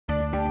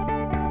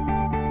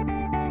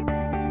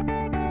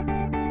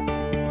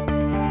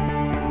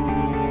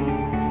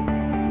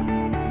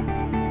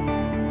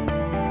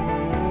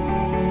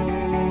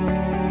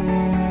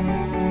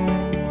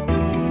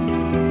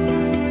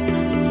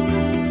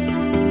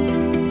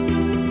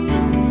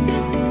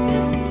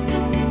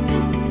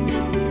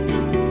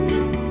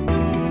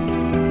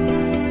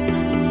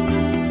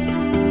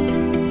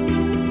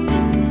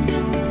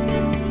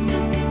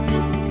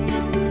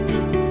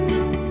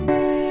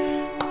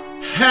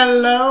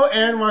Hello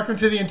and welcome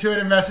to the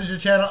Intuitive Messenger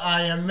channel.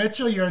 I am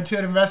Mitchell, your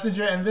Intuitive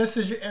Messenger, and this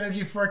is your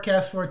energy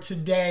forecast for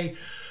today,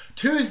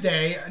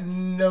 Tuesday,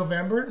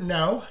 September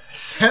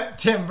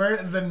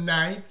the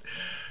 9th,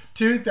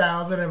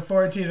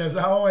 2014. As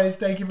always,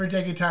 thank you for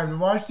taking time to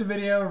watch the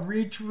video,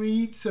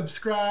 retweet,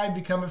 subscribe,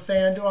 become a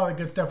fan, do all the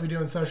good stuff we do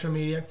on social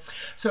media.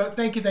 So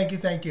thank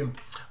you.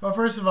 Well,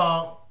 first of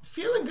all,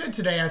 feeling good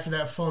today after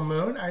that full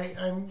moon.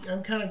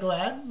 I'm kind of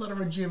glad, a little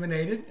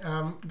rejuvenated.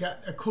 Got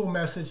a cool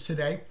message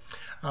today.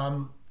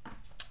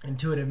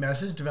 Intuitive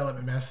message,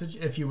 development message,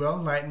 if you will,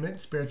 enlightenment,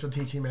 spiritual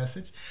teaching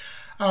message.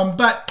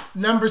 But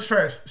numbers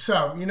first.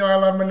 So, you know I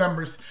love my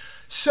numbers.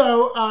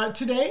 So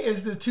today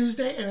is the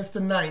Tuesday and it's the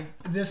 9th.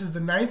 This is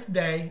the 9th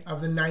day of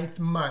the 9th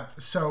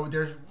month. So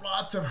there's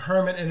lots of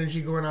hermit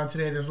energy going on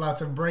today. There's lots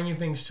of bringing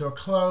things to a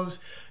close.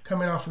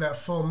 Coming off of that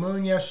full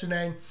moon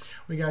yesterday,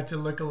 we got to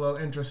look a little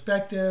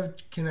introspective,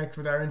 connect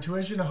with our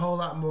intuition a whole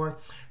lot more,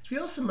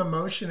 feel some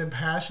emotion and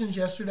passions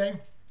yesterday.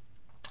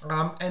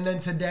 And then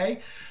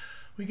today,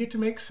 we get to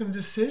make some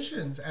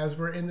decisions as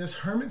we're in this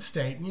hermit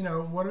state. You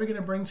know, what are we going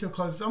to bring to a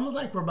close? It's almost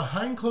like we're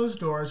behind closed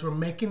doors. We're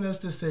making those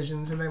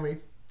decisions, and then we,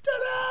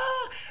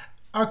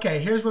 ta-da! Okay,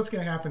 here's what's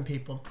going to happen,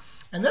 people.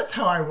 And that's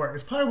how I work.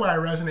 It's probably why I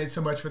resonate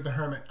so much with the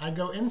hermit. I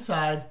go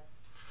inside,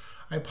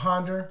 I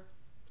ponder,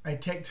 I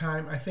take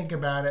time, I think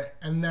about it,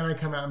 and then I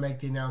come out and make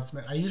the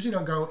announcement. I usually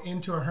don't go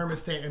into a hermit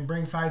state and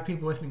bring 5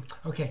 people with me.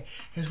 Okay,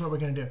 here's what we're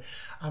going to do.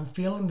 I'm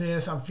feeling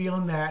this, I'm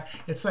feeling that.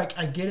 It's like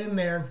I get in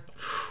there,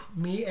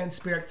 me and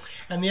spirit.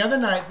 And the other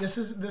night,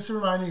 this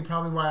reminded me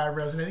probably why I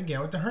resonate again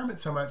with the hermit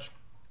so much.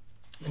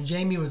 And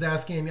Jamie was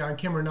asking on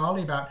Kim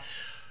Rinaldi about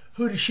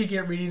who does she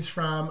get readings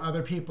from,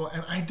 other people.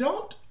 And I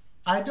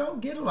don't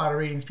get a lot of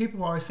readings.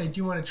 People always say,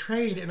 do you want to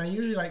trade? And I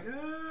usually like,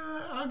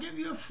 I'll give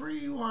you a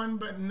free one,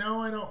 but no,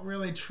 I don't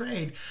really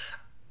trade.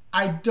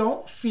 I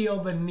don't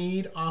feel the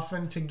need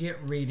often to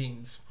get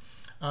readings.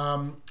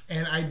 And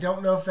I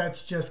don't know if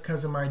that's just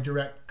because of my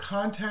direct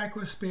contact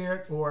with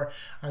spirit or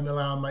I'm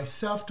allowing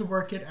myself to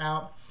work it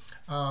out.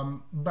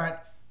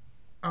 But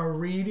a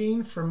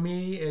reading for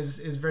me is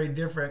very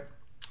different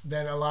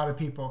than a lot of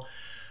people.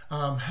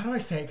 How do I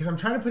say it? Because I'm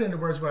trying to put into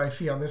words what I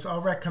feel. And this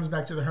all comes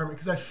back to the hermit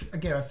because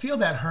I feel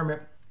that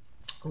hermit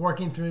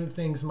working through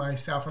things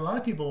myself. And a lot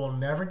of people will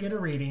never get a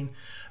reading.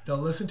 They'll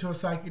listen to a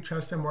psychic,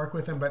 trust them, work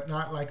with them, but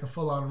not like a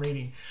full-on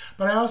reading.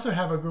 But I also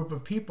have a group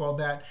of people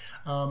that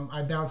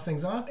I bounce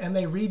things off, and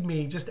they read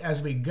me just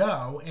as we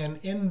go. And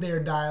in their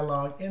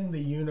dialogue, in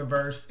the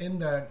universe, in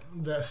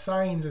the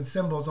signs and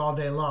symbols all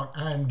day long,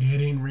 I'm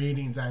getting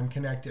readings. I'm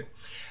connected.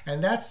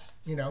 And that's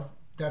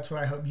what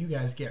I hope you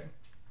guys get.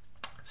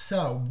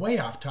 So, way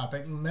off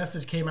topic,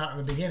 message came out in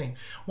the beginning,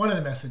 one of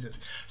the messages.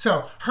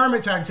 So,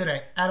 hermit time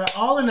today. Out of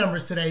all the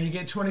numbers today, you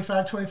get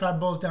 25, 25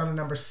 bulls down to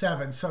number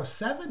 7. So,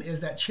 7 is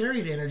that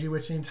chariot energy,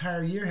 which the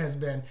entire year has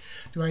been.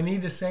 Do I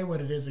need to say what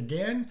it is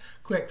again?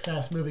 Quick,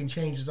 fast-moving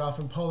change is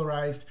often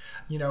polarized,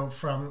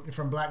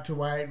 from black to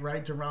white,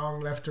 right to wrong,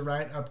 left to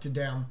right, up to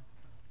down.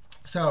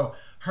 So,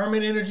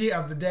 hermit energy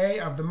of the day,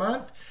 of the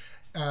month.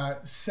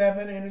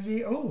 7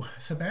 energy. Oh,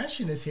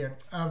 Sebastian is here.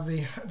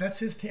 That's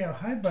his tail.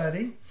 Hi,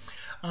 buddy.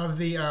 Of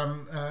the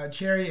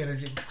chariot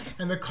energy.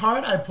 And the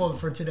card I pulled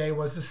for today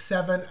was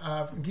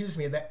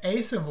the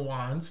Ace of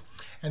Wands,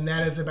 and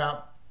that is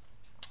about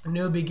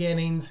new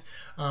beginnings,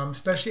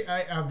 especially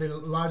of the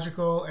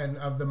logical and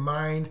of the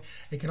mind.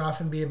 It can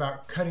often be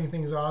about cutting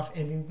things off,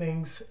 ending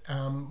things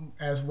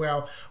as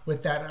well.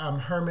 With that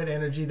hermit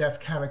energy, that's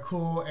kind of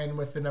cool, and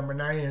with the number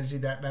 9 energy,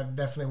 that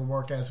definitely will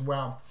work as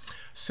well.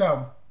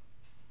 So,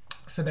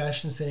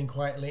 Sebastian's sitting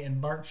quietly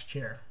in Bart's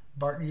chair.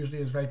 Bart usually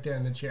is right there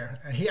in the chair.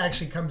 He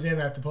actually comes in.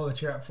 I have to pull the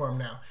chair up for him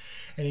now.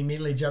 And he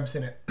immediately jumps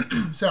in it.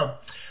 So,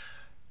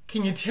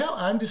 can you tell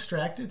I'm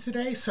distracted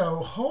today? So,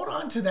 hold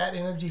on to that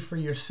energy for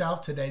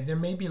yourself today. There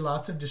may be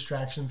lots of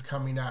distractions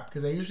coming up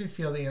because I usually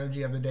feel the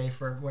energy of the day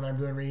for when I'm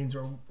doing readings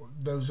or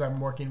those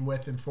I'm working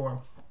with and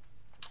for.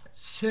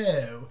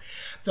 So,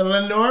 the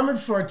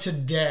Lenormand for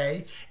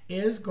today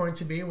is going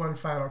to be one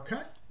final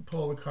cut.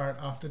 Pull the card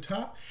off the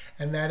top,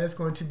 and that is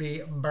going to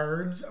be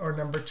birds, or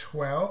number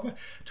 12.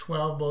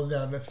 12 bulls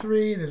down to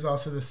 3. There's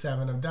also the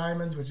 7 of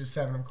diamonds, which is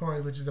 7 of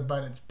coins, which is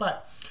abundance.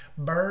 But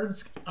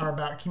birds are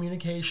about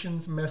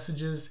communications,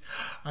 messages.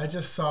 I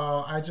just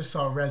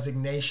saw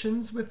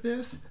resignations with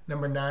this.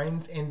 Number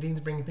 9's endings,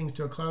 bringing things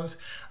to a close.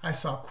 I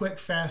saw quick,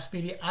 fast,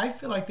 speedy. I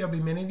feel like there'll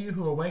be many of you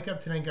who will wake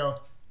up today and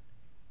go,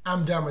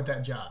 I'm done with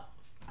that job.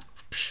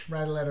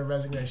 Write a letter of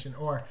resignation,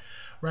 or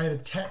write a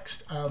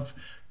text of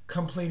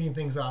completing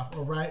things off,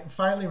 or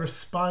finally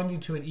responding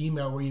to an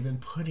email where you've been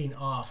putting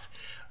off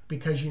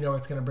because you know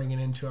it's going to bring it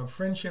into a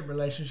friendship,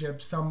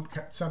 relationship,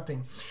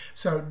 something.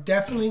 So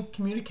definitely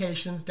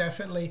communications,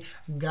 definitely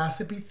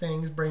gossipy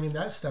things, bringing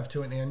that stuff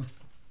to an end.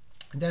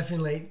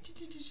 definitely,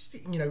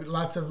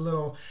 lots of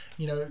little,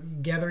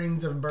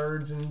 gatherings of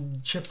birds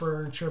and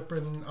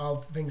chirping,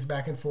 all things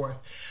back and forth.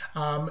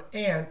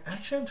 And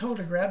actually, I'm told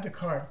to grab the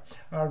card,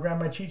 grab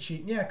my cheat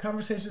sheet. Yeah,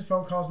 conversations,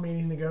 phone calls,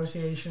 meetings,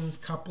 negotiations,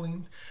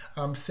 coupling,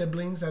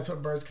 siblings. That's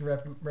what birds can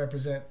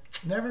represent.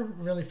 Never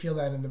really feel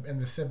that in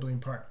the sibling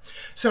part.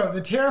 So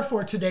the tarot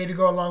for today, to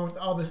go along with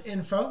all this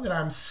info that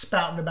I'm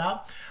spouting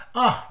about.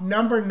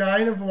 Number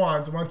 9 of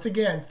Wands. Once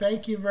again,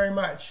 thank you very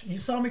much. You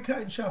saw me cut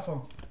and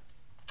shuffle.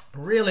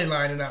 Really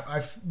lining up.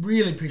 I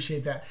really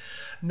appreciate that.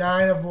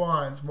 9 of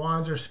Wands.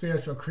 Wands are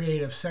spiritual,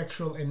 creative,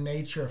 sexual in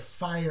nature,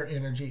 fire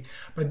energy.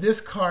 But this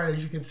card,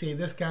 as you can see,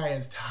 this guy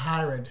is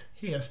tired.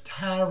 He is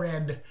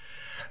tired,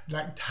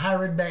 like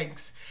Tyra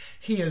Banks.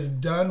 He is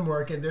done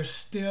working. There's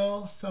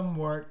still some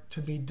work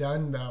to be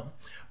done, though.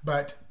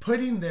 But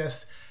putting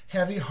this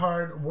heavy,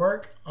 hard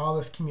work, all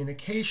this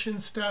communication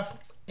stuff,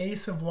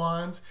 Ace of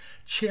Wands,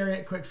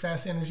 Chariot, quick,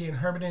 fast energy, and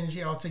Hermit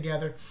energy all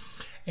together,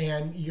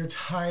 and you're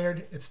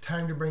tired, it's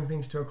time to bring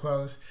things to a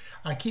close.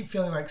 I keep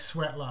feeling like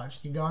sweat lodge.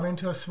 You gone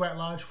into a sweat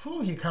lodge,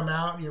 you come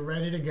out, you're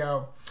ready to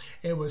go.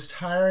 It was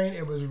tiring,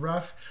 it was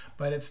rough,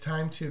 but it's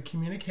time to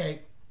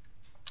communicate,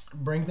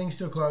 bring things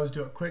to a close,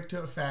 do it quick, do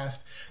it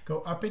fast.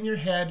 Go up in your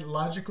head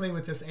logically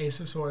with this Ace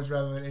of Swords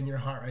rather than in your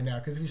heart right now,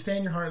 because if you stay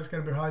in your heart, it's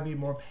going to probably be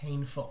more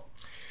painful.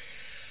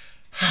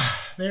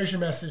 There's your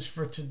message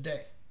for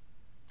today.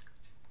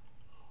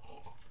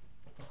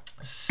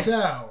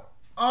 So,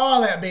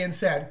 all that being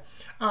said,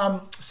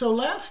 so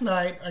last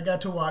night I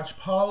got to watch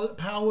Paulo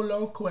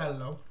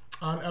Coelho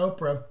on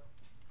Oprah,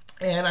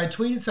 and I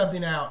tweeted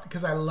something out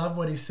because I love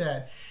what he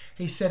said.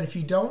 He said, if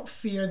you don't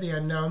fear the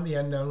unknown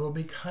will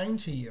be kind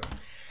to you.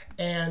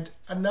 And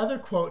another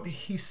quote,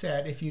 he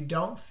said, if you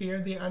don't fear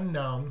the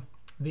unknown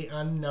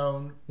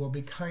will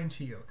be kind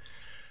to you.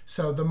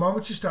 So the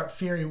moment you start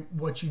fearing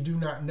what you do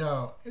not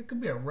know, it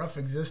could be a rough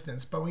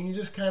existence. But when you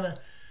just kind of,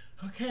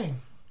 okay,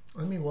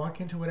 let me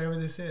walk into whatever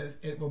this is,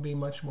 it will be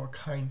much more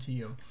kind to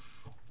you.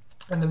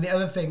 And then the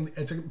other thing,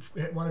 it's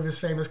one of his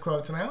famous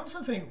quotes, and I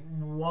also think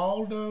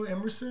Ralph Waldo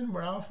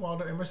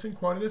Emerson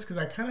quoted this, because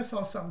I kind of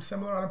saw something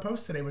similar on a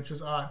post today, which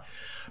was odd.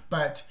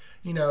 But,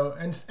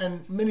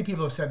 and many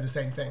people have said the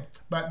same thing,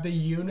 but the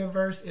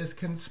universe is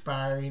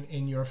conspiring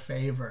in your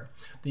favor.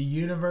 The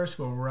universe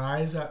will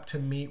rise up to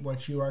meet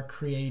what you are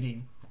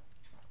creating,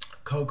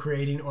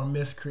 co-creating or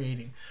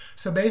miscreating.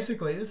 So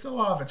basically, it's the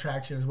law of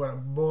attraction is what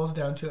it boils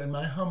down to, in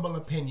my humble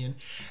opinion.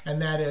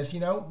 And that is,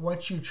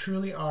 what you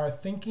truly are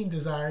thinking,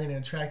 desiring,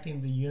 and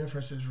attracting, the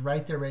universe is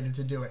right there ready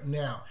to do it.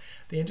 Now,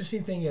 the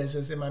interesting thing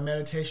is in my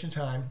meditation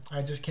time,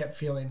 I just kept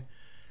feeling,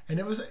 and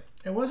it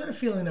wasn't a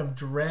feeling of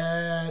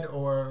dread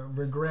or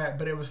regret,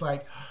 but it was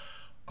like,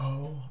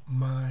 oh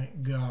my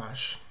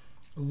gosh,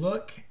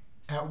 look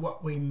at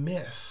what we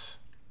miss,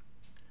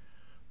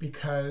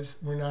 because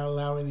we're not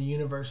allowing the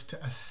universe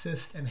to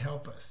assist and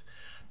help us.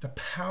 The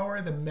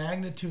power, the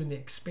magnitude, and the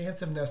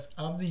expansiveness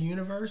of the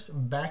universe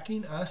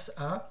backing us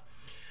up,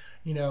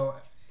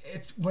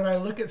 it's when I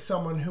look at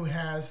someone who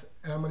has,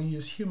 and I'm going to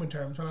use human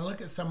terms, when I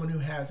look at someone who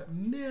has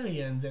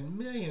millions and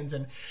millions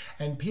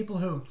and people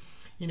who,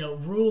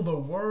 rule the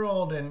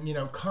world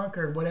and,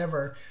 conquered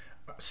whatever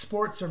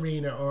sports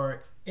arena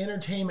or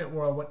entertainment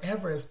world,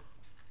 whatever it is,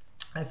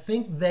 I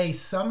think they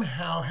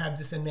somehow have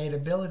this innate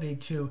ability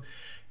to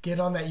get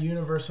on that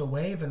universal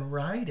wave and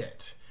ride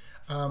it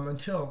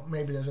until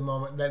maybe there's a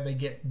moment that they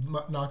get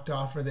knocked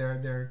off or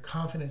their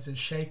confidence is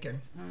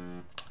shaken.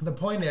 The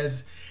point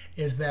is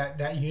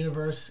that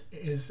universe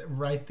is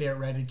right there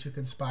ready to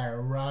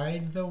conspire.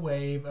 Ride the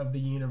wave of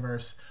the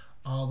universe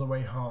all the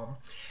way home.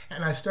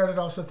 And I started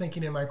also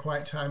thinking in my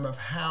quiet time of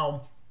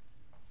how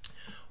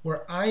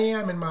where I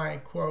am in my,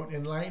 quote,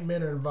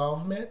 enlightenment or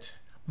involvement,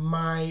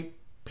 my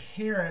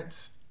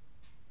parents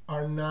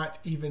are not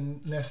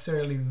even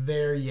necessarily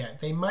there yet.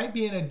 They might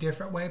be in a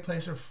different way,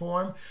 place, or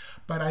form,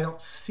 but I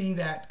don't see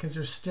that because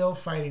they're still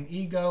fighting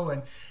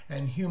ego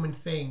and human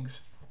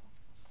things.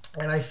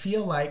 And I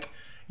feel like,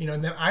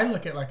 and then I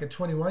look at like a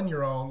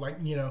 21-year-old,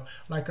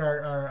 like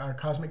our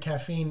Cosmic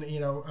Caffeine,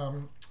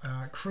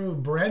 crew,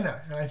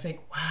 Brenna, and I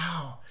think,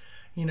 wow,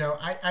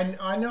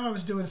 I know I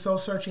was doing soul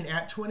searching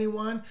at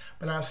 21,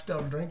 but I was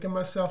still drinking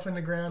myself in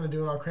the ground and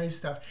doing all crazy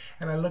stuff.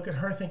 And I look at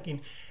her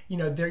thinking,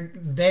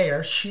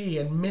 she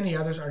and many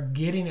others are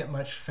getting it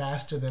much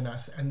faster than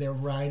us, and they're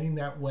riding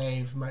that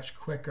wave much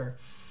quicker.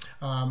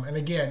 And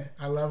again,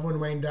 I love when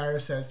Wayne Dyer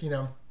says,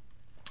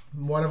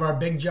 one of our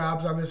big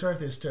jobs on this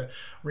earth is to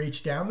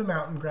reach down the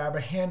mountain, grab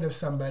a hand of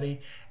somebody,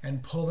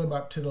 and pull them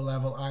up to the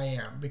level I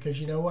am. Because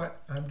you know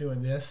what? I'm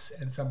doing this,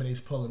 and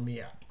somebody's pulling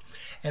me up.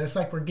 And it's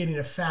like we're getting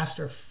a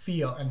faster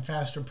feel and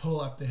faster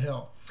pull up the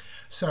hill.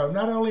 So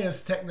not only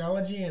is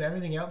technology and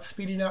everything else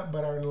speeding up,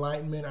 but our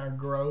enlightenment, our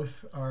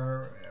growth,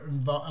 our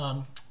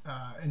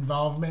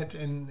involvement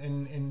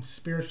in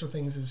spiritual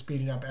things is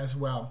speeding up as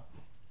well.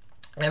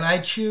 And I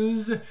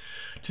choose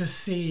to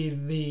see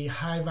the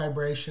high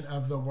vibration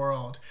of the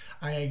world.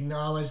 I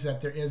acknowledge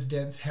that there is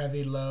dense,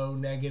 heavy, low,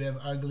 negative,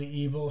 ugly,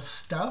 evil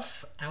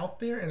stuff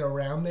out there and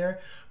around there,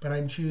 but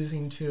I'm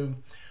choosing to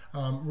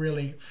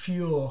really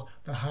fuel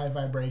the high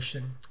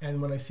vibration.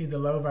 And when I see the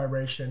low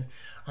vibration,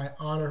 I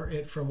honor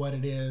it for what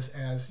it is,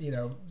 as, you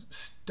know,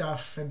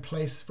 stuff and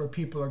place where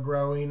people are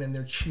growing and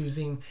they're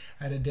choosing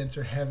at a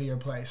denser, heavier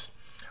place.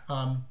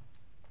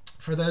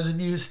 For those of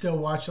you who still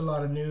watch a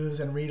lot of news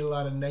and read a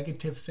lot of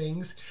negative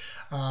things,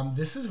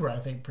 this is where I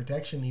think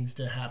protection needs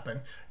to happen,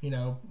 you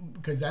know,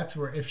 because that's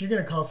where, if you're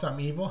going to call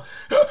something evil,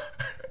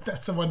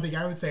 that's the one thing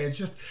I would say, is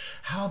just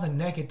how the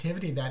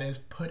negativity that is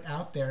put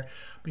out there,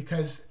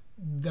 because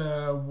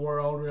the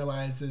world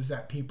realizes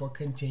that people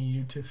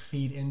continue to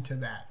feed into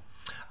that.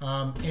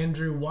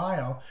 Andrew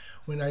Weil,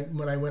 when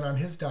I went on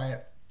his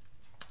diet,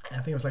 I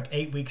think it was like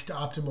 8 weeks to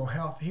optimal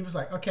health, he was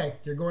like, okay,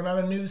 you're going on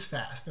a news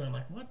fast. And I'm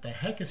like, what the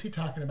heck is he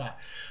talking about?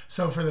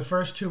 So for the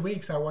first 2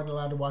 weeks, I wasn't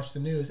allowed to watch the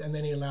news. And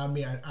then he allowed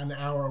me an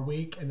hour a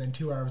week and then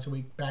 2 hours a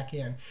week back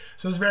in.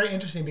 So it was very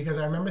interesting, because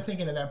I remember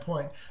thinking at that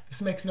point, this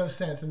makes no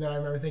sense. And then I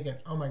remember thinking,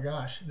 oh my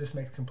gosh, this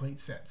makes complete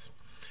sense.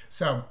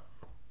 So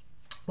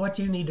what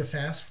do you need to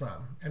fast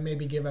from and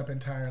maybe give up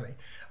entirely?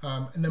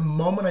 And the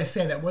moment I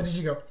say that, what did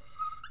you go?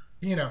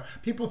 You know,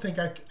 people think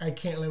I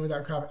can't live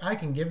without coffee. I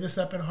can give this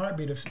up in a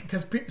heartbeat.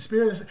 Because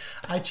Spirit is,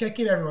 I check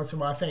in every once in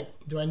a while. I think,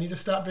 do I need to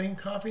stop drinking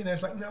coffee? And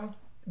there's like, no,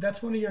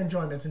 that's one of your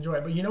enjoyments. Enjoy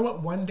it. But you know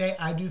what? One day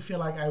I do feel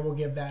like I will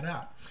give that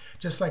up.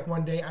 Just like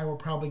one day I will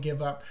probably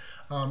give up,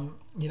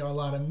 you know, a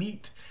lot of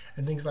meat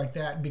and things like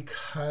that,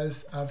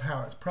 because of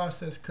how it's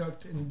processed,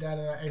 cooked, and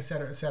et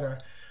cetera, et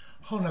cetera.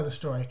 Whole nother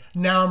story.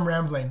 Now I'm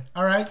rambling.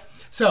 All right.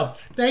 So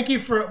thank you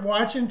for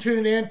watching,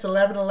 tuning in. It's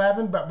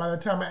 11:11, but by the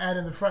time I add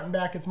in the front and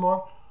back, it's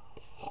more.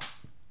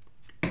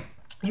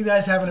 You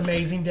guys have an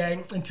amazing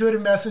day.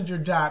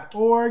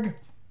 IntuitiveMessenger.org.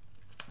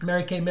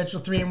 Mary Kay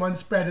Mitchell 3-in-1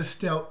 spread is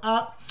still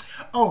up.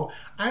 Oh,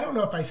 I don't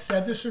know if I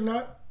said this or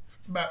not,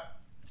 but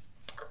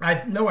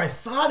I know I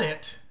thought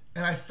it,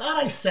 and I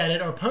thought I said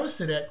it or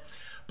posted it,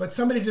 but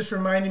somebody just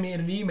reminded me in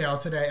an email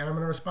today, and I'm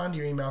going to respond to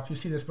your email if you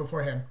see this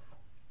beforehand.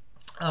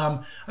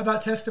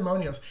 About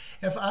testimonials.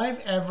 If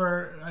I've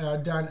ever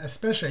done,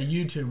 especially a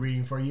YouTube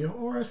reading for you,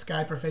 or a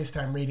Skype or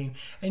FaceTime reading,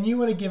 and you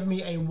want to give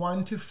me a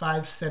 1 to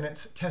 5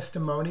 sentence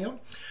testimonial,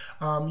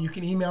 you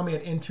can email me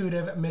at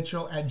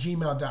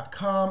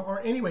intuitivemitchell@gmail.com,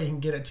 or any way you can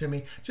get it to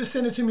me. Just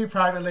send it to me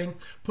privately.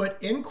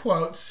 Put in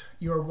quotes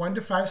your 1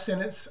 to 5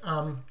 sentence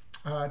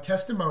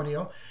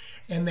testimonial,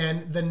 and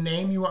then the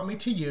name you want me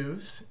to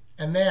use,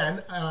 and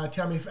then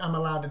tell me if I'm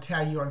allowed to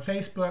tag you on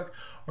Facebook,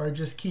 or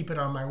just keep it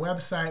on my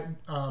website,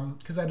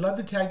 because I'd love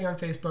to tag you on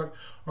Facebook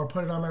or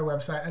put it on my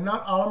website. And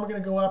not all of them are going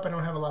to go up. I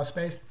don't have a lot of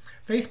space.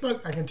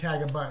 Facebook, I can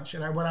tag a bunch.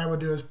 And what I will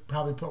do is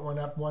probably put one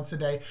up once a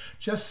day,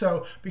 just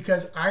so,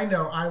 because I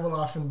know I will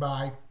often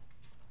buy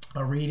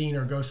a reading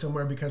or go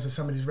somewhere because of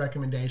somebody's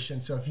recommendation.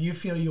 So if you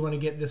feel you want to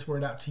get this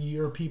word out to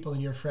your people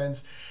and your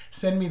friends,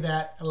 send me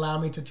that. Allow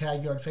me to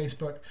tag you on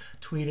Facebook,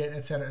 tweet it,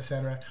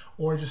 etc.,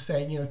 or just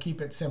say, you know,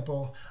 keep it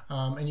simple.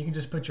 And you can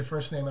just put your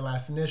first name and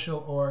last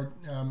initial, or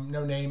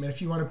no name. And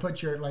if you want to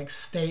put your like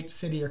state,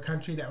 city, or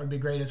country, that would be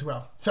great as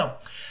well. So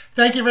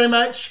thank you very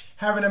much.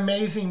 Have an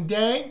amazing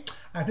day.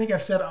 I think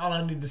I've said all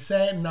I need to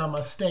say.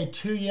 Namaste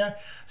to you.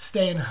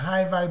 Stay in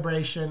high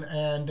vibration,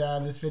 and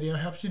this video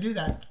helps you do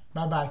that.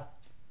 Bye-bye.